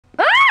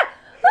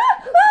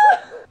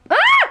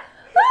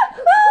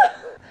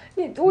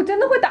我真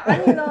的会打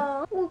你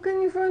的。我跟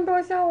你说，你不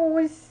要吓我，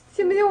我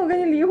信不信我跟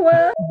你离婚？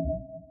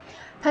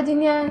他今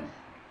天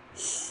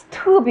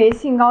特别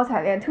兴高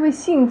采烈、特别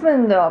兴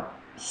奋的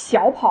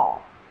小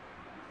跑，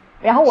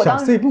然后我当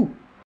时小碎步，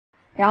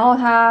然后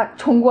他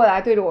冲过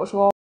来对着我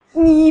说：“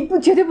你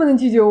绝对不能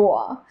拒绝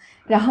我。”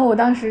然后我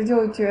当时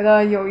就觉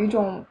得有一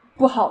种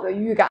不好的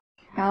预感。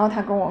然后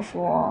他跟我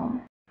说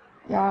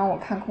要让我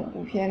看恐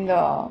怖片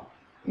的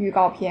预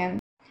告片，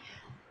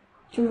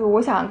就是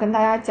我想跟大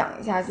家讲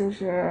一下，就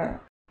是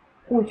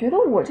我觉得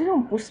我这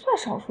种不算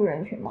少数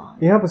人群吧，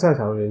应该不算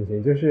少数人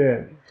群，就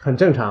是很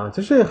正常，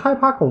就是害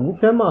怕恐怖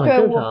片嘛，很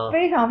正常。对，我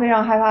非常非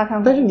常害怕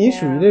看恐怖片。但是你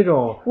属于那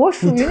种，我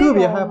属于你特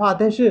别害怕，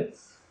但是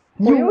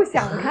我又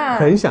想看，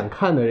很想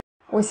看的人。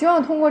我希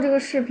望通过这个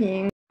视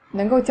频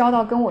能够交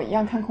到跟我一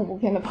样看恐怖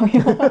片的朋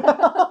友。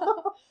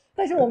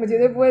但是我们绝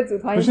对不会组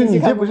团一起去看。不是，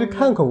你这不是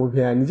看恐怖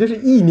片，你这是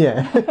意念。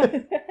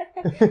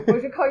我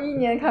是靠意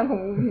念看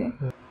恐怖片。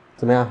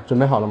怎么样？准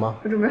备好了吗？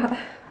我准备好了。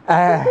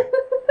哎，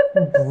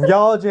不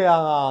要这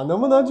样啊！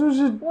能不能就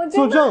是坐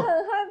正？我真的很害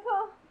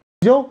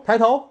怕。胸抬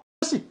头，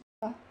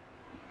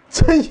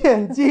睁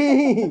眼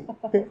睛，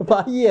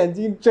把眼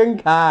睛睁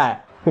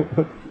开。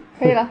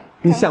可以了。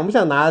你想不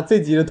想拿这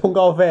集的通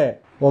告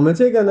费？我们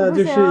这个呢，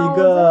就是一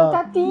个。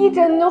它第一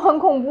帧就很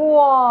恐怖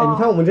哦。哎，你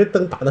看我们这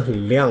灯打得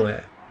很亮哎。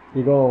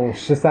一共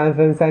13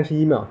分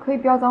31秒，可以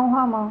标脏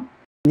话吗？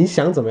你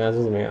想怎么样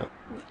就怎么样。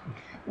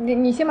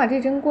你先把这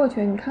帧过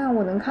去，你看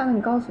我能看的，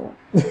你告诉我。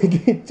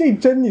这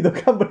帧你都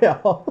看不了。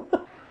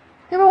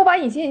要不然我把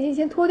隐形眼镜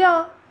先脱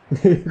掉。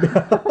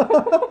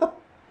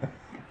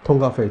通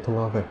告费，通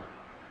告费。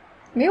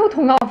没有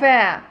通告费，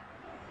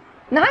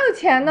哪有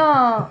钱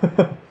呢？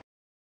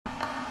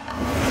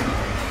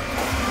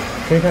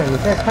可以看，你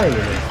再看一遍。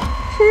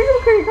谁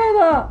说可以看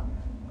的？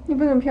你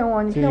不能骗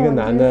我，你骗我。就一个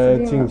男的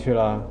进去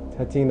了，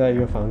他进到一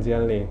个房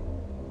间里。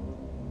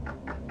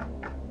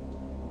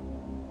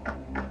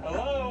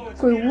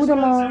鬼屋的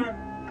吗？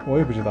我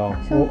也不知道，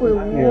像鬼屋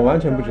我完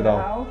全不知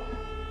道。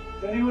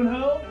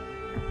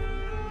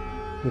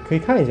你可以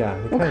看一下，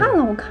你看一下。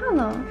我看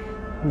了。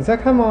你在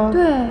看吗？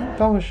对。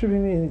待会视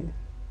频里。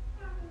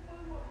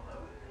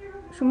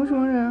什么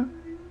人？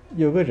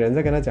有个人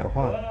在跟他讲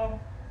话，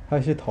还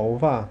有一些头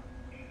发。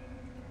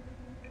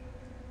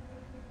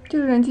这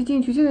个人进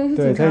去，这个人是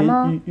警察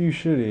吗？对，在浴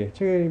室里，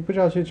这个不知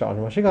道去找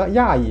什么，是个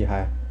亚裔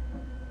还。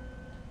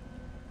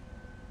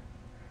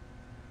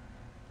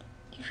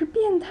你是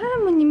变态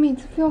吗？你每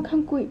次非要看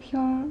鬼片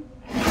儿？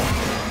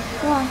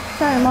哇，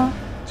吓人吗？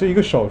就一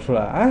个手出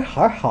来，哎，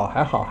还好，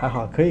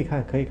可以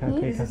看。不要，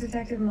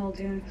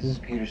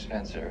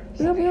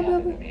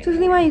这是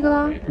另外一个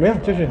了。没有，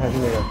这是还是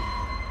那个，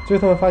就是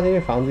他们发现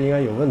这房子应该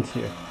有问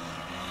题。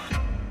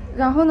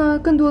然后呢，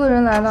更多的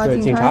人来了，对，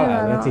警察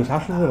来了，警察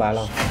叔叔来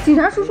了。警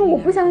察叔叔，我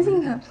不相信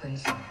他。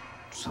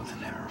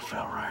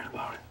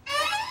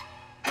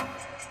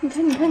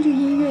你看这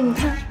音乐，你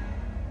看。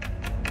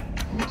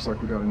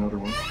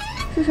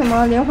是什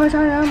么连环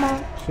杀人案吗？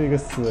是一个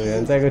死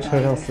人在一个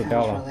车上死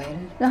掉了，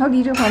然后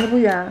离这个房子不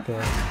远。对。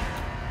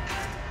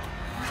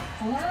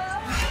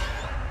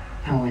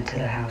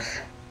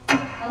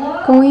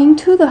Going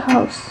to the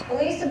house.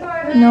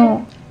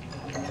 No.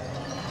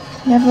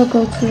 Never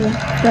go to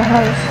the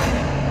house.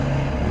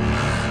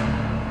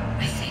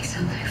 I think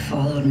something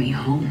followed me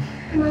home.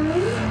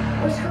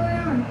 What's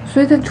going on?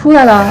 所以他出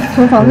来了，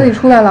从房子里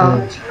出来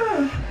了。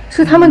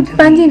是他们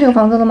搬进这个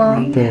房子了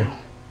吗？对。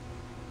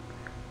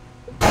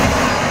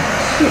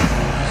是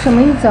什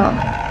么意思啊？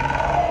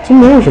这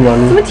没有什么。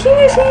怎么听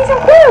这声音像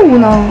怪物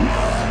呢？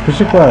不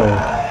是怪物。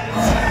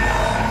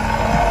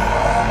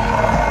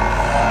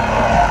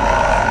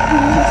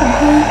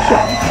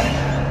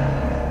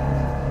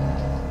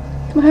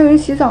怎么还有人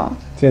洗澡？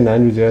这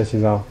男主角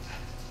洗澡，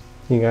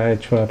应该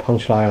出来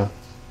punch line 了。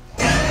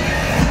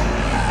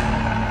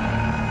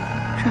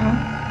啥？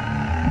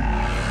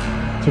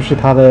就是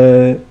他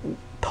的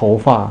头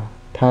发，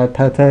他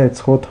在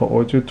搓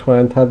头，就突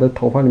然他的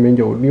头发里面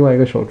有另外一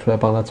个手出来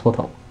帮他搓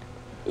头。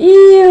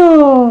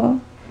哟，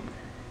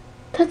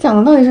他讲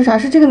的到底是啥？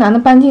是这个男的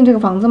搬进这个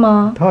房子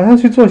吗？他好像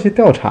去做一些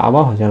调查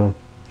吧，好像。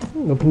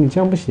你这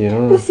样不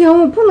行。不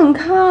行，我不能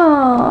看。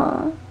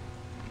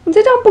你再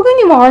这样不跟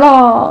你玩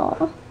了。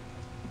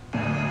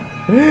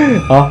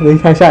好，那你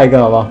看下一个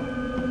好不好？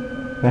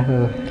来，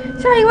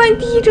下一个万一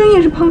第一帧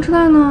也是punch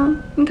line呢？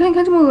你看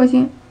这么恶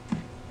心。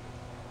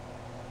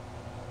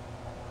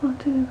哦，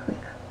这个可以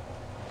看。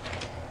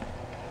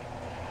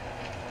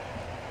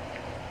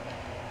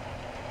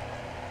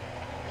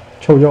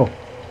臭鼬，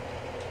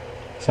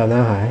小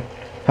男孩，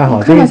还好，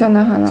看到小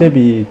男孩了。这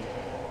比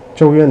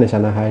咒怨的小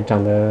男孩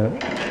长得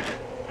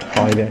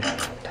好一点。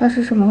他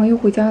是什么？又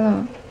回家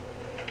了？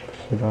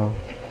不知道。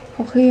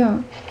好黑呀。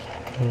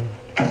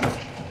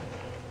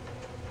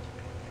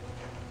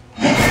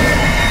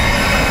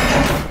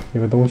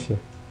有个东西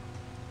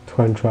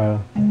突然出来了。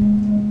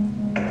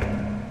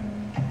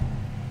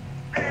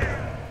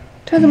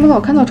他怎么老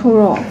看到臭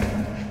肉？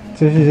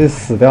这是一些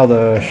死掉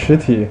的尸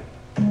体。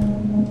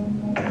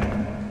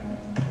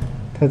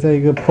他在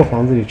一个破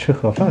房子里吃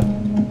盒饭。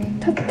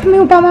他没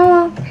有爸妈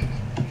吗？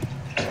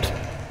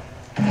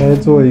他在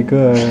做一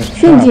个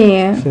陷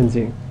阱。陷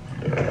阱。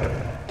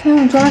他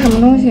想抓什么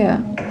东西？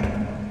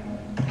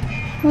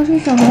哇，这个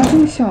小孩这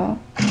么小。哇，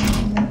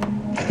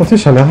这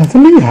小男孩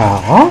真厉害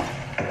啊！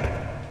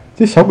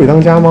这小鬼当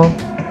家吗？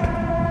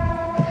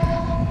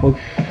我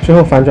最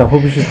后反转会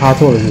不会是他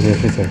做的这件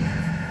事情？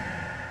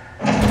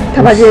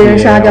他把这些人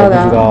杀掉的。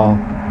我不知道，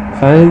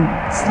反正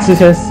之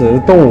前死的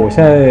动物，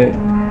现在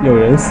有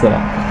人死了。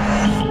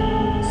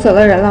死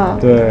了人了。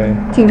对。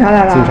警察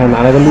来了。警察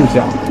拿了个鹿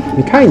角，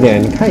你看一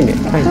点，你看一点，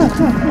看一点。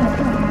看。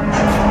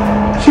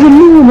是个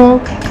鹿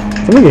吗？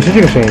怎么也是这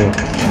个声音？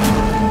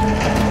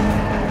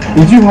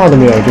一句话都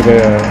没有，这个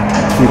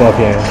预告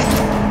片，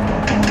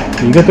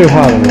一个对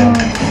话都没有。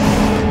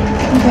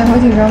好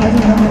紧张，这是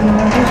什么？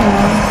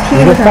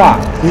一个话，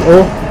有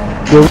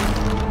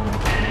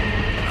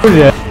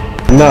人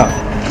的，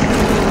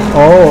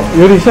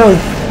有点像，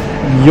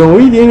有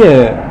一点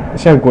点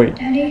像鬼。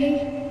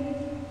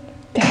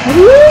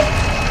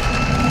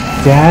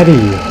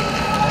Daddy，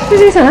 这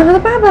是小男孩的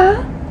爸爸，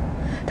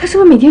他是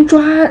不是每天抓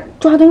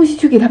东西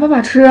去给他爸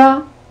爸吃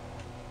啊？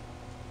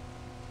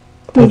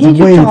每天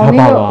去找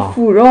那个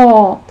腐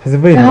肉，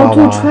然后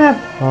做 trap。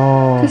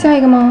这下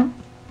一个吗？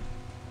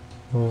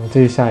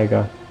这是下一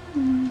个。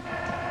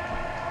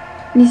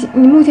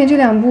你目前这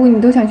2部你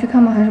都想去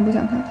看吗？还是不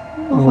想看？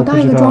好大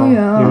一个庄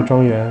园啊！一个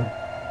庄园，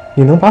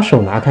你能把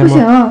手拿开吗？不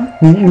行啊！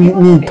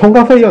你通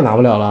告费又拿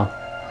不了了。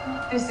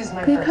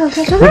可以看。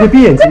我可以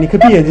闭眼睛，你可以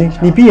闭眼睛，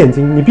你闭眼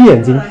睛，你闭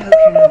眼睛，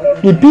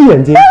你闭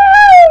眼睛。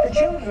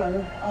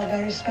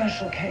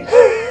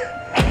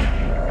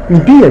你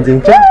闭眼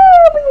睛，真。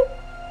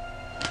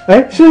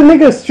哎，是那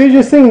个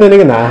Stranger Things 的那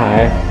个男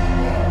孩。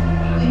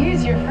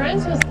Jeez, your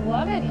friends must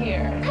love it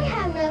here. I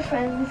have no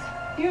friends.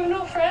 You have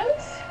no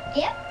friends?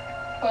 Yep.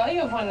 Well,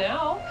 you have one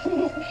now.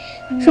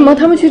 什么？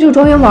他们去这个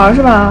庄园玩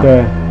是吧？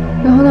对。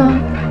然后呢？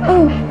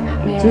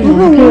就是一个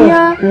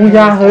乌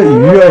鸦和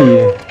鱼而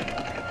已。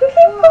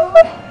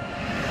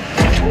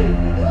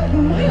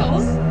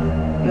Miles,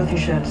 nothing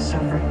should have to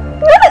suffer.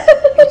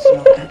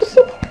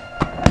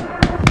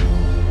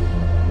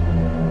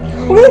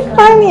 我给你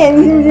翻脸，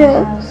你信不信？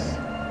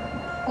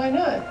 Why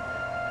not?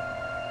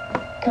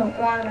 Don't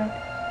wanna.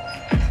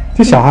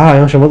 这小孩好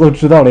像什么都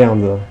知道的样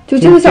子。就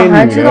这个小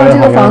孩知道这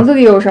个房子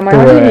里有什么，然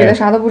后这个女的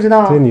啥都不知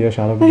道。这个女的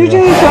啥都不知道。但是这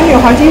个小女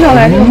孩经常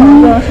来这个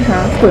房子是啥？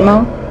鬼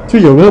吗？就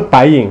有个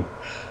白影。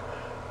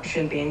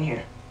Shouldn't be in here.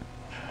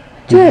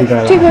 这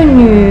个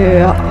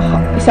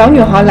小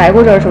女孩来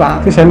过这儿是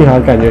吧？这小女孩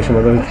感觉什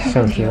么都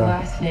像知道。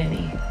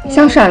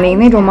像闪灵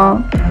那种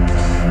吗？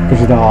不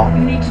知道。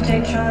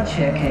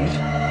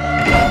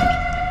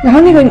然后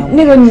那个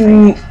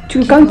女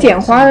就是刚剪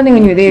花的那个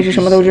女的也是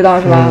什么都知道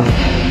是吧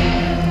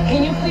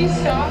？Can you please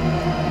stop?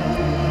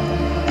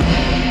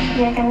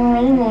 You're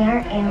gonna leave me,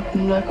 aren't you?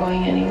 I'm not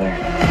going anywhere.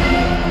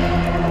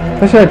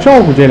 他是来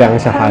照顾这2个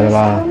小孩的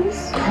吧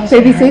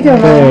 ？Babysitter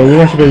吗？对，应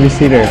该是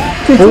babysitter。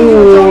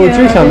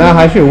这小男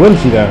孩是有问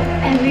题的。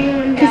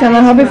这小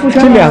男孩被附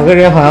身了。这2个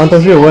人好像都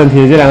是有问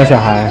题，这2个小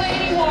孩。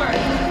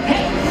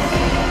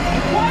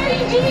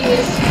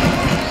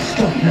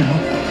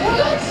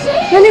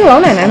那个老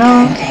奶奶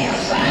呢？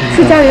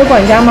是家里的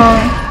管家吗？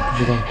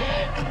不知道。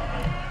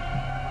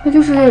那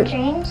就是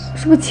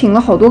是不是请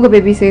了好多个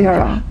babysitter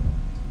了？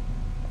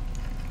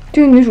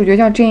这个女主角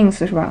叫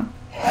James 是吧？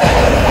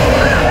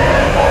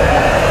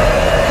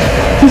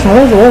这小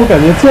孩子我感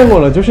觉见过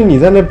了，就是你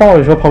在那抱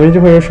的时候，旁边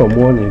就会有手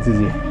摸你自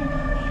己。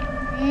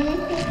啥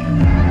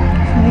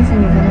意思？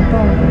你在那抱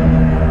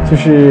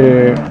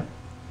着？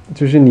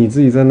就是你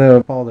自己在那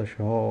抱的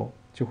时候，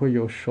就会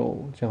有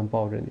手这样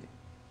抱着你。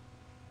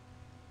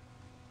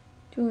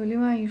就有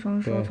另外一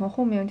双手从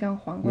后面这样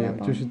环过来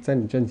抱。就是在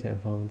你正前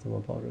方怎么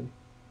抱着你？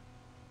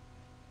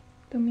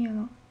灯灭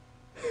了，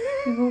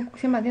你给我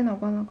先把电脑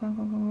关了，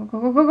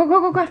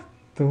关！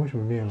灯为什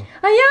么灭了？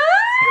哎呀！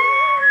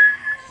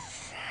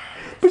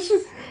不是，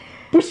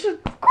快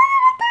把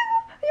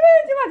电脑，你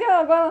先把电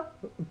脑关了。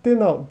电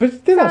脑不是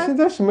电脑，现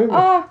在什么？2、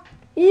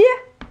1，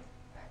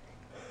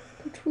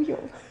都出油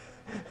了。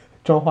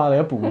妆花了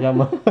要补一下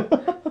吗？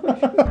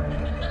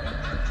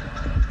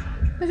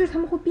那就是他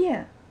们会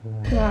变，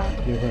是吧？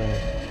有可能。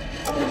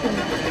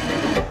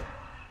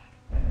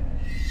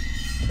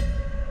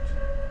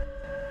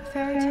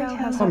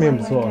画面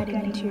不错。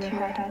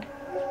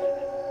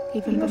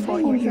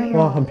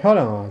哇，很漂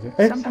亮啊！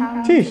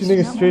这也是那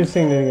个 Stranger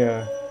Things 的那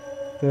个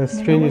的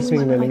Stranger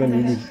Things 的那个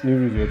女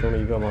主角中的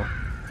一个吗？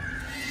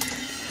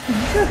你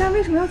这干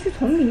为什么要去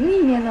丛林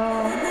里面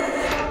呢？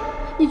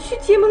你去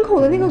街门口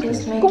的那个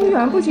公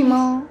园不行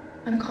吗？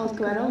 I'm called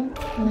Gretel,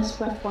 and this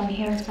rough one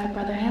here is my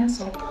brother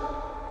Hansel.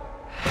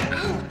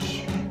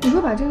 你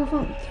会把这个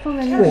放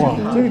在那个？哇，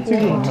这个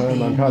还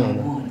蛮漂亮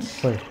的，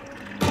会。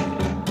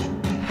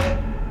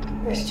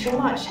There's too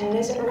much, and it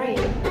isn't right.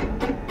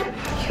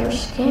 You're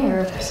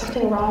scared. There's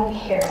something wrong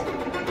here.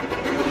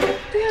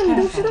 对呀，你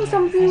都知道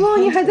something wrong，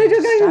 你还在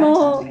这干什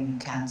么？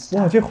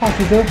哇，这画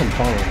质真的很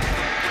棒啊！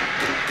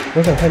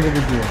我想看这部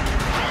剧，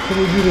这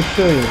部剧的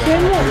摄影。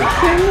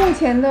所以目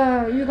前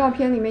的预告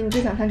片里面，你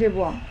最想看这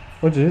部？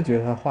我只是觉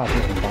得他画质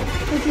很棒。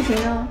那剧情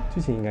呢？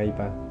剧情应该一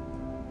般。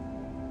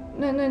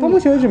那到目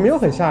前为止没有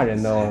很吓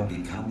人的哦。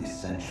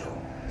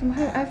怎么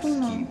还有 iPhone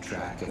呢？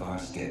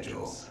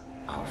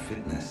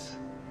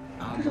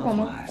这是广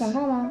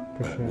告吗？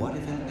不是。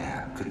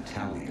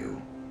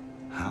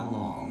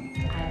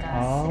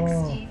哦。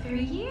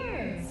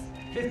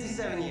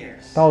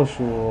倒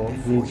数，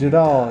你知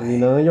道你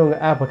能用个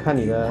app 看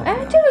你的？哎，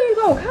这个预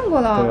告我看过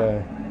了。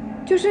对。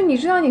就是你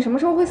知道你什么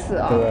时候会死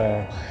啊？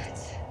对。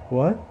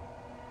What？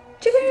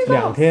 这个预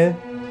告。2天。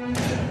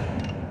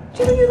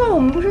这个预告我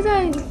们不是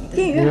在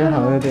电影院看的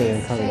吗？好像在电影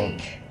院看过。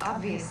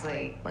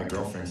My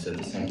girlfriend said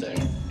the same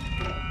thing.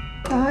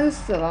 然后他就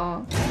死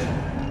了。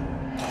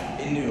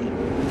He knew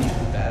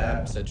that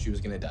app said she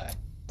was gonna die.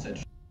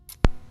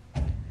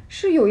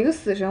 是有一个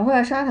死神会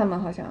来杀他们，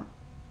好像。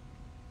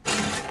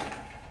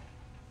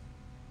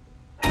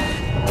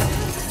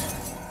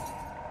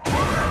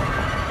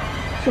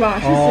是吧？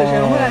是死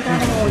神会来杀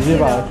他们，我记得。直接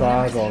把他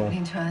抓走了。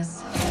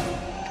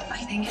I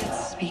think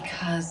it's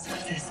because of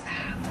this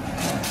app.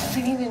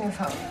 I need a new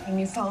phone, a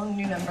new phone,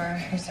 new number,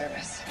 new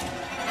service.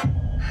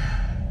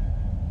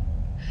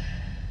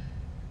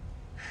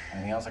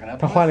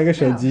 他换了一个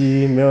手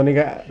机，没有那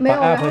个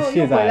把 app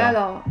卸载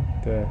了。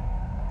对。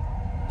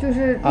就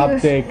是那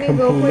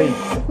个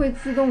会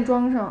自动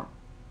装上。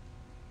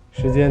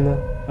时间呢？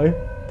哎，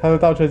他的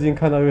倒车镜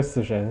看到一个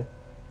死神。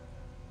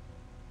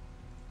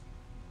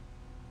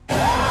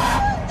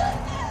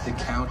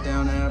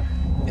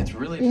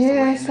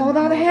Yeah, I saw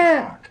that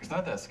hand. It's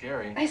not that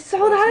scary. I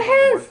saw that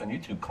hand. Than you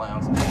two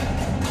clowns.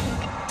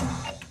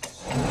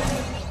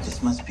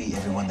 This must be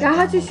everyone. 然后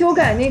他去修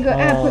改那个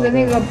app 的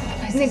那个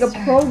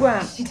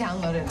program. She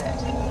downloaded it.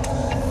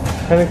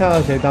 还能看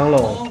到谁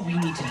download？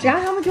 然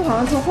后他们就好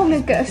像从后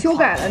面修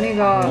改了那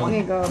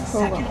个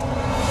program.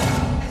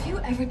 Have you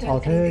ever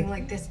done anything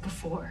like this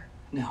before?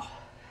 No,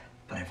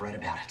 but I've read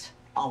about it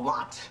a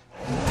lot.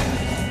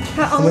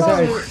 他我们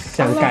在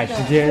想改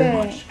时间。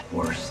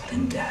Worse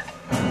than death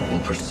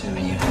will pursue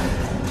you.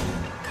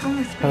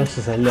 看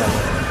死神脸了。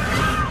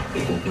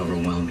 It will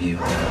overwhelm you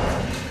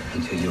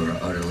until you are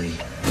utterly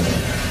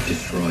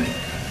destroyed.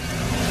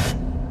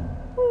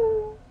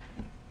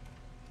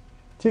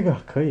 这个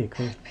可以。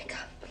没看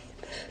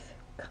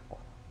过。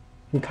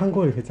你看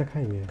过，你可以再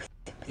看一遍。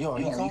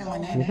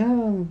你看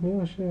没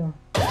有事啊。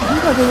很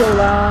早就有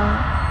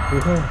了。你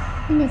看。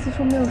你每次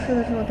说没有事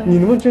的时候，你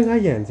能不能睁开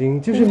眼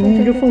睛？就是眯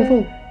一个缝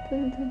缝。对。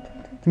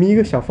眯一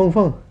个小缝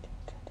缝。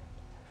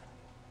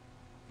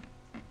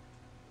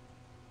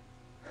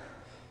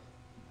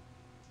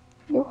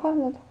流汗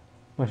了都。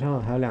马上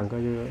了，还有2个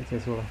就结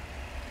束了。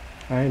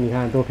哎，你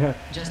看多片，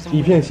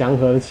一片祥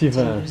和的气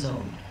氛。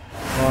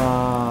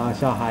哇，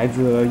小孩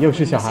子又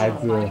是小孩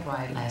子。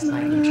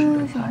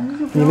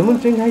你能不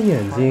能睁开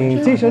眼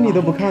睛？这时候你都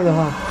不看的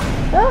话，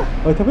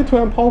他被突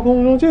然抛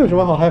空中，这有什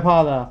么好害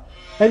怕的？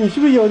哎，你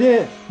是不是有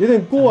点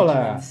过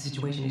了？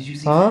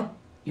啊？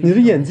你的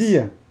演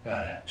技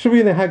是不是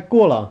有点还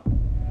过了？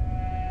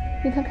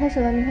你看开始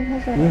了。已经开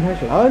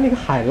始了啊！那个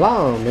海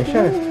浪没事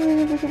儿，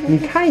你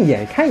看一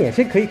眼，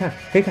这可以看。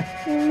别。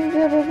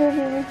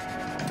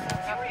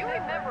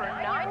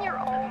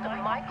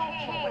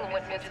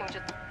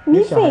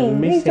Missing，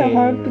 那小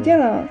孩不见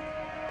了。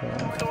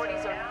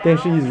电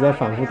视一直在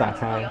反复打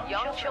开。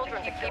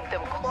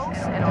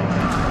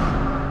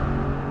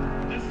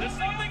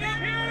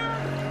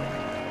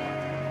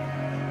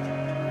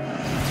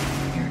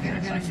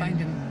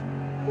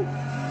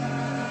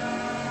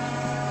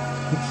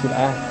你起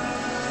来，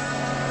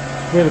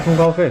为了通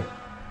告费。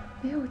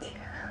哎呦天！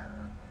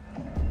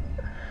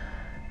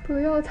不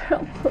要再让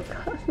我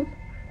看了。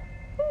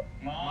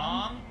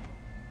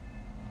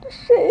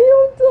谁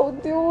又走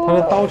丢了？他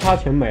的刀叉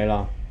全没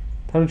了，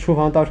他的厨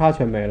房刀叉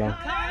全没了。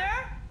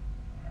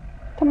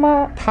他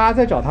妈。他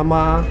在找他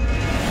妈，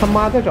他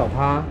妈在找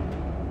他。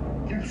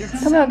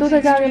他们俩都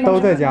在家里吗？都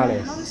在家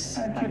里。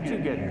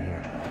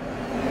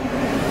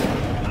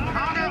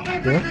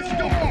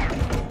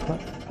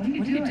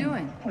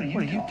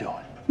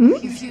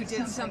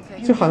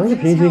这好像是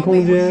平行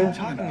空间。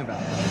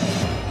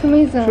什么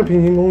意思啊？是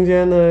平行空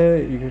间的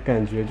一个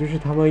感觉，就是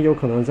他们有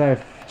可能在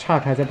岔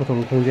开在不同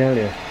的空间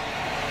里。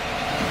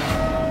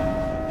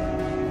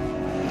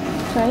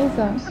啥意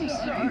思啊？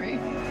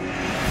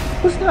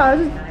不是他儿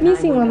子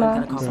missing 了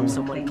吗？什么意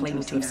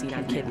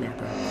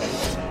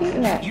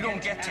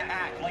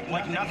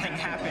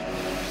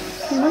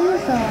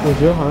思啊？我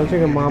觉得好像这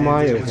个妈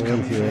妈有些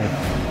问题。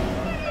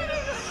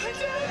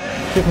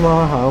这他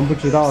妈好像不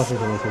知道是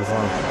什么情况。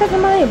但他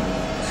妈也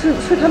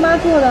是他妈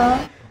做的。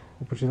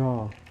我不知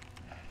道。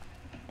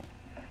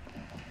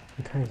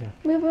你看一下。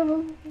不。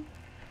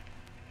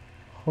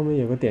后面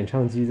有个点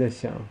唱机在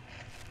响。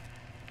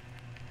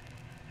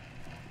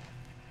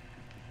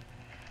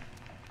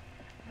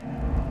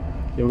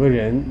有个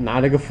人拿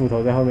着个斧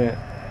头在后面。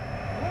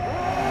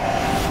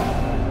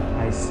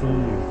I see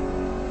you。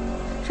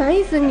啥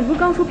意思？你不是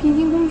刚说平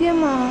行空间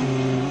吗？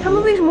他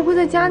们为什么会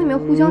在家里面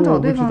互相找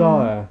对方呢？我不知道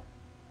哎。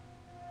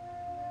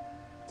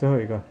最后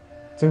一个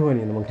你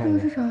能不能看一下？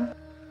这个是啥？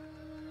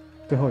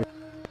最后一个。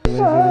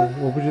什么？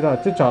我不知道，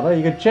就找到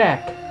一个 Jack。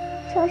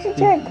啥是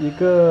Jack？一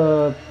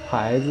个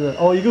牌子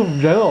哦，一个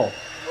人偶，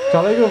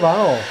找了一个玩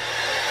偶，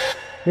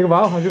那个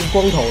玩偶还是个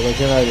光头的，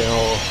现在人偶，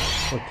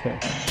我天，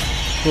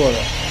做的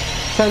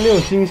像那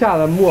种惊吓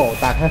的木偶，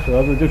打开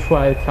盒子就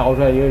调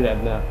出来一个人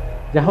的，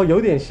然后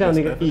有点像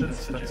那个 It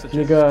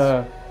那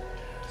个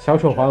小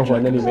丑还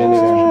魂的里面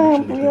那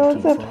个。不要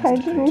再拍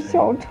这种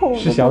小丑。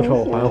是小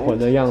丑还魂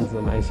的样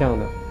子，蛮像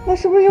的。那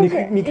是不是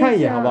你看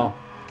一眼好不好？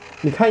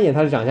你看一眼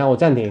他的长相，我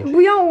暂停。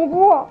不要，我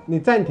不。你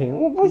暂停。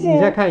我不行。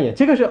你再看一眼，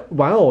这个是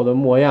玩偶的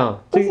模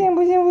样。不行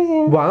不行不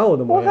行。玩偶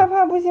的模样。我害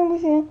怕，不行不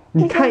行。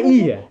你看一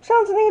眼。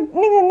上次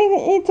那个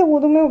It 我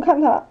都没有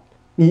看它。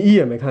你一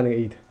眼没看那个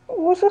It？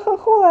 我是很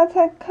后来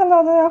才看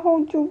到的，然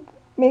后就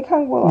没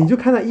看过了。你就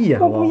看他一眼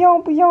好不好？我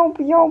不要！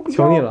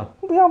求你了。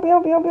不要！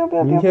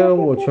明天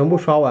我全部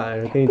刷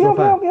完，给你做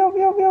饭。不要！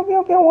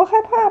我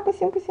害怕，不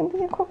行！快！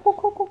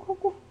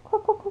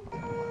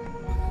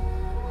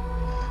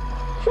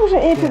是不是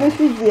It 的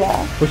续集啊？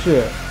不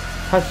是，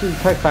它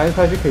反正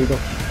它是可以动，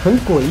很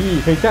诡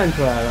异，可以站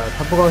出来了。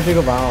它不光是一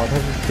个玩偶，它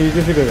其实就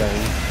是个人。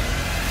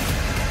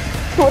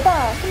多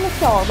大？这么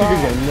小的？是个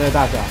人的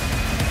大小。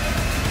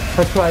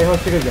它出来以后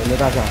是个人的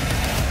大小。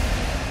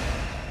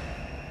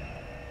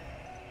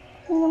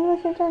你能不能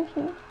先暂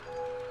停？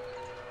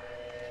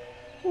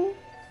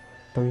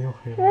灯又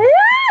黑了。哎呀！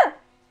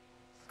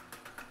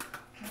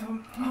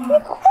你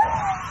快！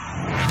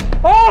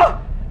啊！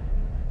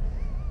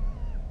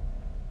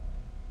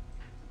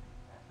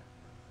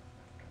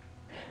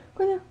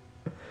快点！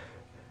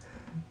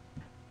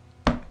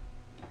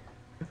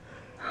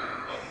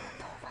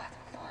头发都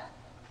乱了。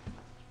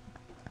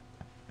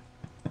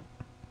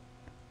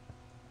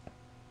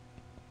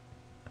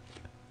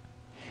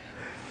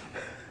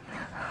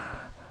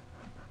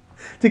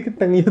这个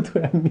灯又突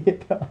然灭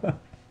掉了。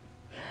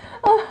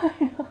哎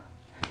呀！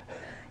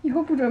以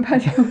后不准拍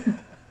节目，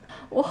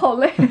我好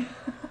累。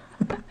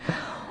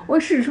我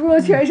使出了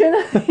全身的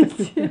力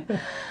气。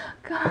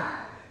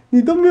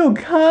你都没有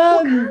看？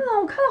我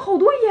看了好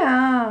多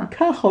眼。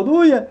看好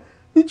多眼，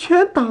你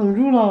全挡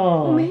住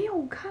了。我没有，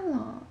我看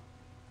了。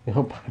然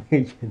后把那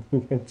个眼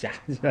睛给夹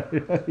起来，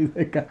然后你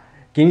再看。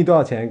给你多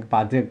少钱？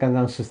把这刚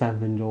刚13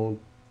分钟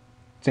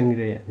睁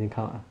着眼睛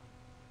看完。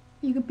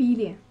一个逼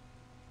脸。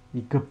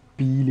一个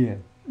逼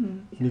脸。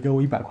你给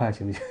我100块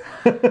行不行？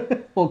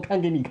我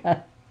看给你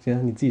看。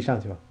行，你自己上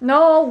去吧。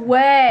No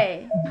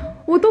way！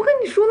 我都跟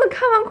你说了，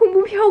看完恐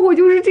怖片我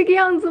就是这个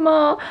样子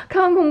吗？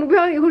看完恐怖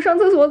片以后上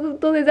厕所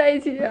都得在一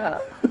起啊。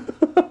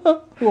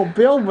我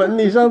不要吻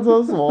你上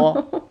厕所。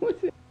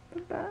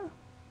拜拜。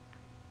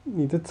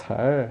你的词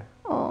儿。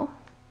哦，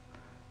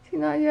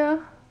请大家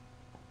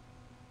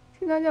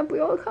不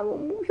要看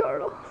恐怖片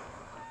了。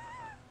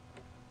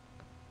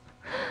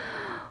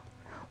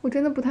我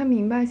真的不太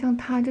明白，像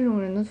他这种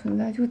人的存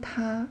在，就是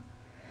他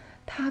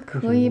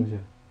可以。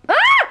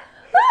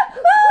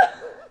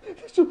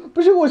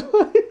不是我说，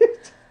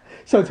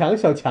小强，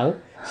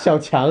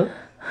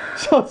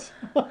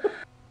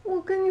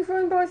我跟你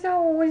说，你不要吓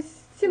我，我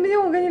信不信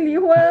我跟你离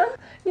婚？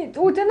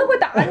我真的会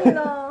打你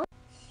的。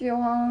喜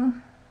欢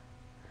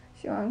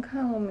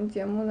看我们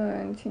节目的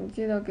人，请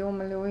记得给我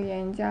们留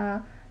言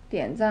加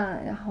点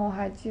赞，然后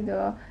还记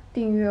得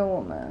订阅我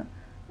们。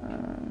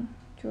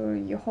就是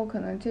以后可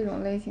能这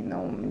种类型的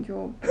我们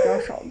就比较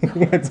少做。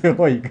应该最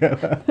后一个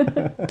了。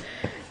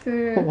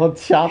对。我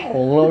掐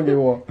红了，给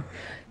我。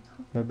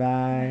拜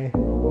拜。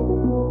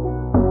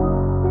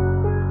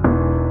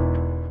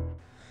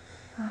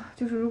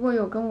就是如果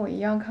有跟我一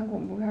样看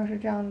恐怖片是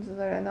这样子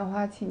的人的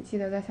话，请记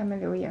得在下面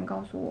留言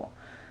告诉我。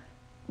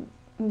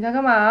你在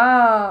干嘛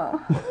啊？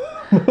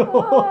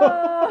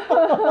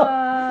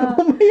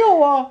我没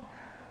有啊。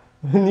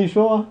你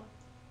说。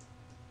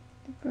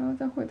你不要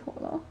再回头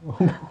了。我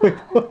不回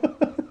头。